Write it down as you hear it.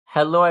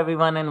Hello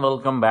everyone and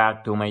welcome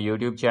back to my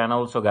YouTube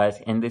channel. So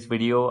guys, in this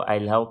video,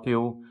 I'll help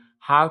you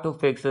how to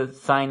fix a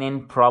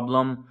sign-in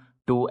problem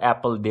to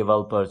Apple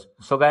developers.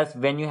 So guys,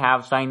 when you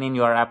have signed in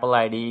your Apple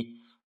ID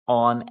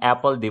on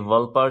Apple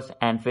developers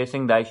and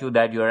facing the issue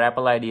that your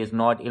Apple ID is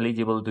not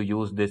eligible to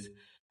use this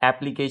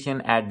application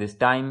at this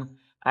time,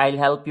 I'll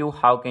help you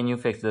how can you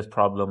fix this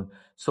problem.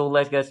 So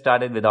let's get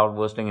started without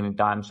wasting any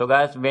time. So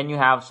guys, when you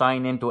have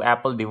signed in to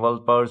Apple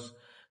developers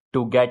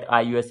to get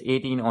iOS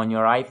 18 on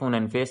your iPhone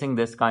and facing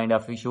this kind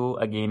of issue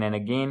again and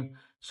again.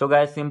 So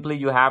guys, simply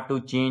you have to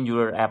change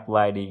your Apple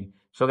ID.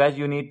 So guys,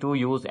 you need to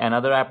use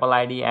another Apple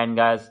ID, and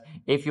guys,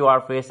 if you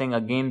are facing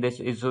again this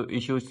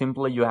issue,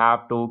 simply you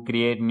have to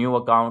create new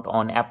account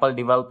on Apple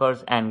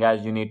developers, and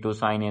guys, you need to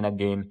sign in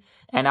again.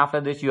 And after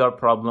this, your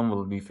problem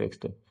will be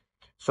fixed.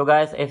 So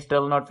guys, if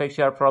still not fix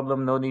your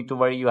problem, no need to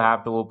worry. You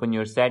have to open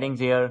your settings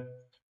here,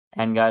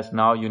 and guys,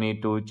 now you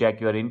need to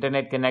check your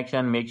internet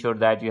connection. Make sure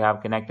that you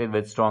have connected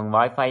with strong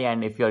Wi-Fi,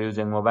 and if you're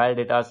using mobile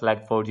data,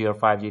 select 4G or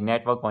 5G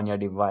network on your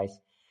device.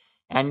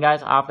 And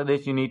guys, after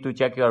this, you need to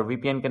check your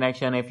VPN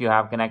connection. If you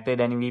have connected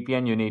any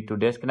VPN, you need to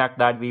disconnect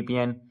that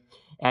VPN.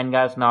 And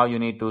guys, now you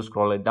need to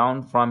scroll it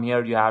down. From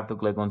here, you have to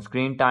click on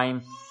screen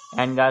time.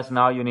 And guys,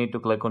 now you need to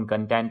click on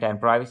content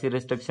and privacy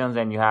restrictions,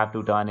 and you have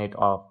to turn it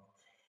off.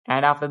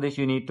 And after this,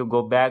 you need to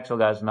go back. So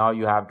guys, now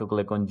you have to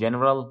click on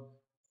general,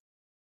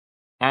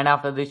 and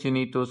after this you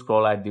need to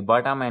scroll at the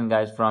bottom, and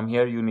guys, from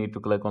here you need to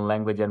click on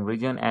language and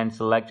region and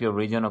select your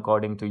region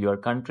according to your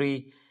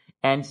country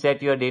and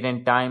set your date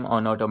and time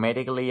on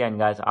automatically. And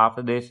guys,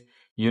 after this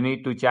you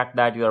need to check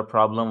that your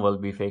problem will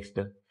be fixed.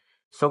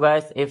 So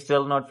guys, if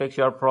still not fix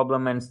your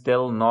problem and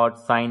still not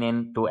sign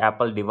in to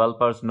Apple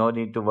developers, no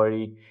need to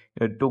worry.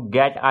 To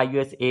get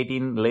iOS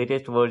 18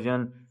 latest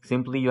version,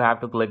 simply you have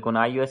to click on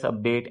iOS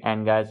update,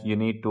 and guys, you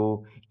need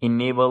to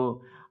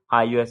enable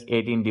iOS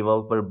 18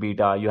 developer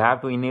beta. You have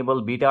to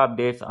enable beta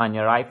updates on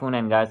your iPhone,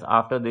 and guys,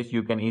 after this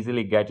you can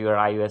easily get your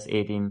iOS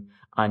 18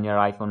 on your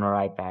iPhone or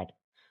iPad.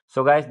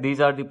 So guys, these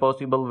are the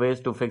possible ways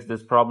to fix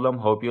this problem.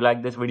 Hope you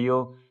like this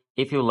video.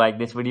 If you like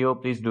this video,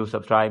 please do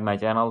subscribe my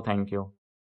channel. Thank you.